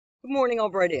Good morning,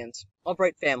 Albrightians,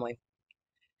 Albright family.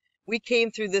 We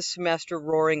came through this semester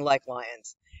roaring like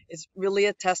lions. It's really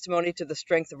a testimony to the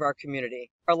strength of our community,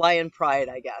 our lion pride,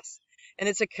 I guess, and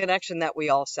it's a connection that we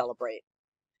all celebrate.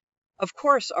 Of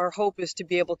course, our hope is to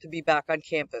be able to be back on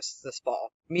campus this fall,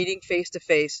 meeting face to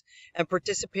face and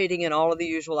participating in all of the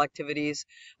usual activities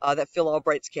that fill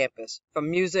Albright's campus, from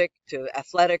music to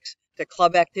athletics to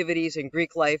club activities and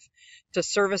Greek life to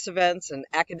service events and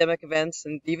academic events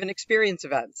and even experience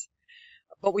events.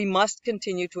 But we must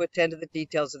continue to attend to the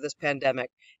details of this pandemic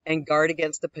and guard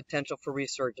against the potential for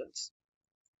resurgence.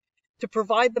 To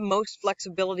provide the most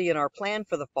flexibility in our plan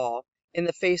for the fall, in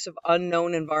the face of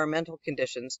unknown environmental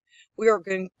conditions, we are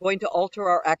going to alter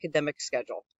our academic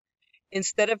schedule.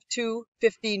 Instead of two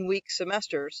 15-week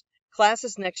semesters,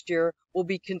 classes next year will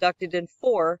be conducted in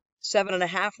four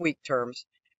 7.5-week terms,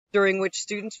 during which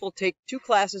students will take 2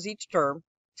 classes each term,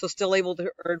 so still able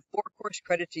to earn 4 course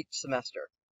credits each semester.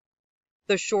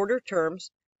 The shorter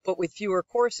terms, but with fewer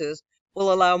courses,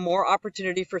 will allow more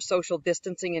opportunity for social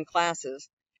distancing in classes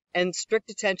and strict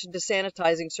attention to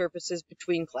sanitizing surfaces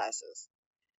between classes.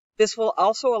 This will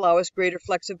also allow us greater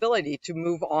flexibility to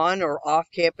move on or off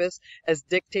campus as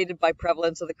dictated by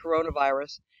prevalence of the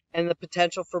coronavirus and the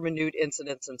potential for renewed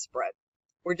incidence and spread.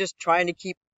 We're just trying to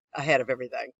keep ahead of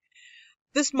everything.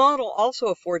 This model also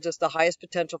affords us the highest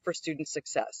potential for student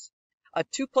success. A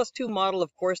 2+2 model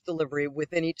of course delivery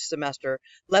within each semester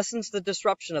lessens the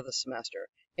disruption of the semester,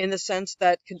 in the sense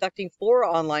that conducting 4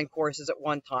 online courses at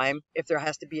one time, if there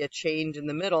has to be a change in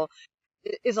the middle,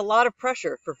 is a lot of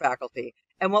pressure for faculty.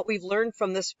 And what we've learned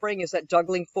from this spring is that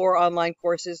juggling 4 online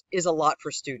courses is a lot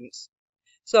for students.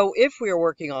 So if we are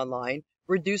working online,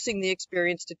 reducing the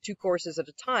experience to 2 courses at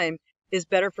a time is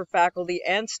better for faculty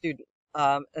and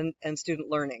student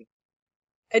learning.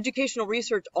 Educational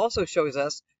research also shows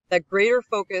us that greater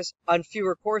focus on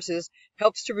fewer courses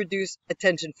helps to reduce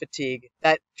attention fatigue,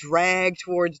 that drag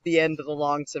towards the end of the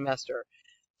long semester.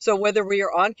 So whether we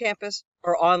are on campus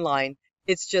or online,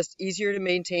 it's just easier to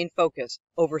maintain focus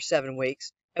over 7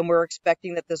 weeks, and we're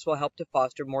expecting that this will help to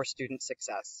foster more student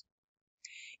success.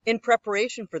 In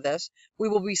preparation for this, we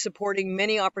will be supporting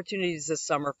many opportunities this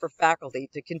summer for faculty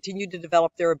to continue to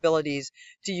develop their abilities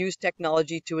to use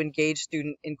technology to engage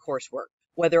students in coursework,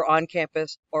 whether on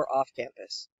campus or off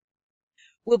campus.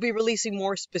 We'll be releasing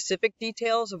more specific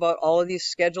details about all of these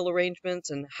schedule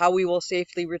arrangements and how we will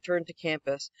safely return to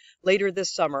campus later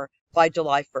this summer by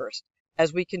July 1st,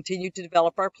 as we continue to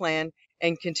develop our plan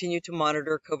and continue to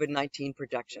monitor COVID-19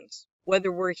 projections.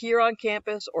 Whether we're here on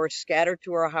campus or scattered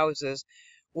to our houses,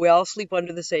 we all sleep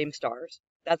under the same stars.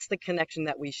 That's the connection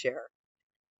that we share.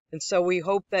 And so we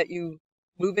hope that you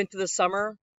move into the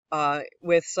summer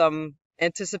with some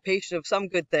anticipation of some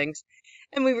good things.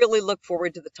 And we really look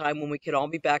forward to the time when we can all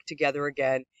be back together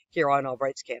again here on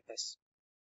Albright's campus.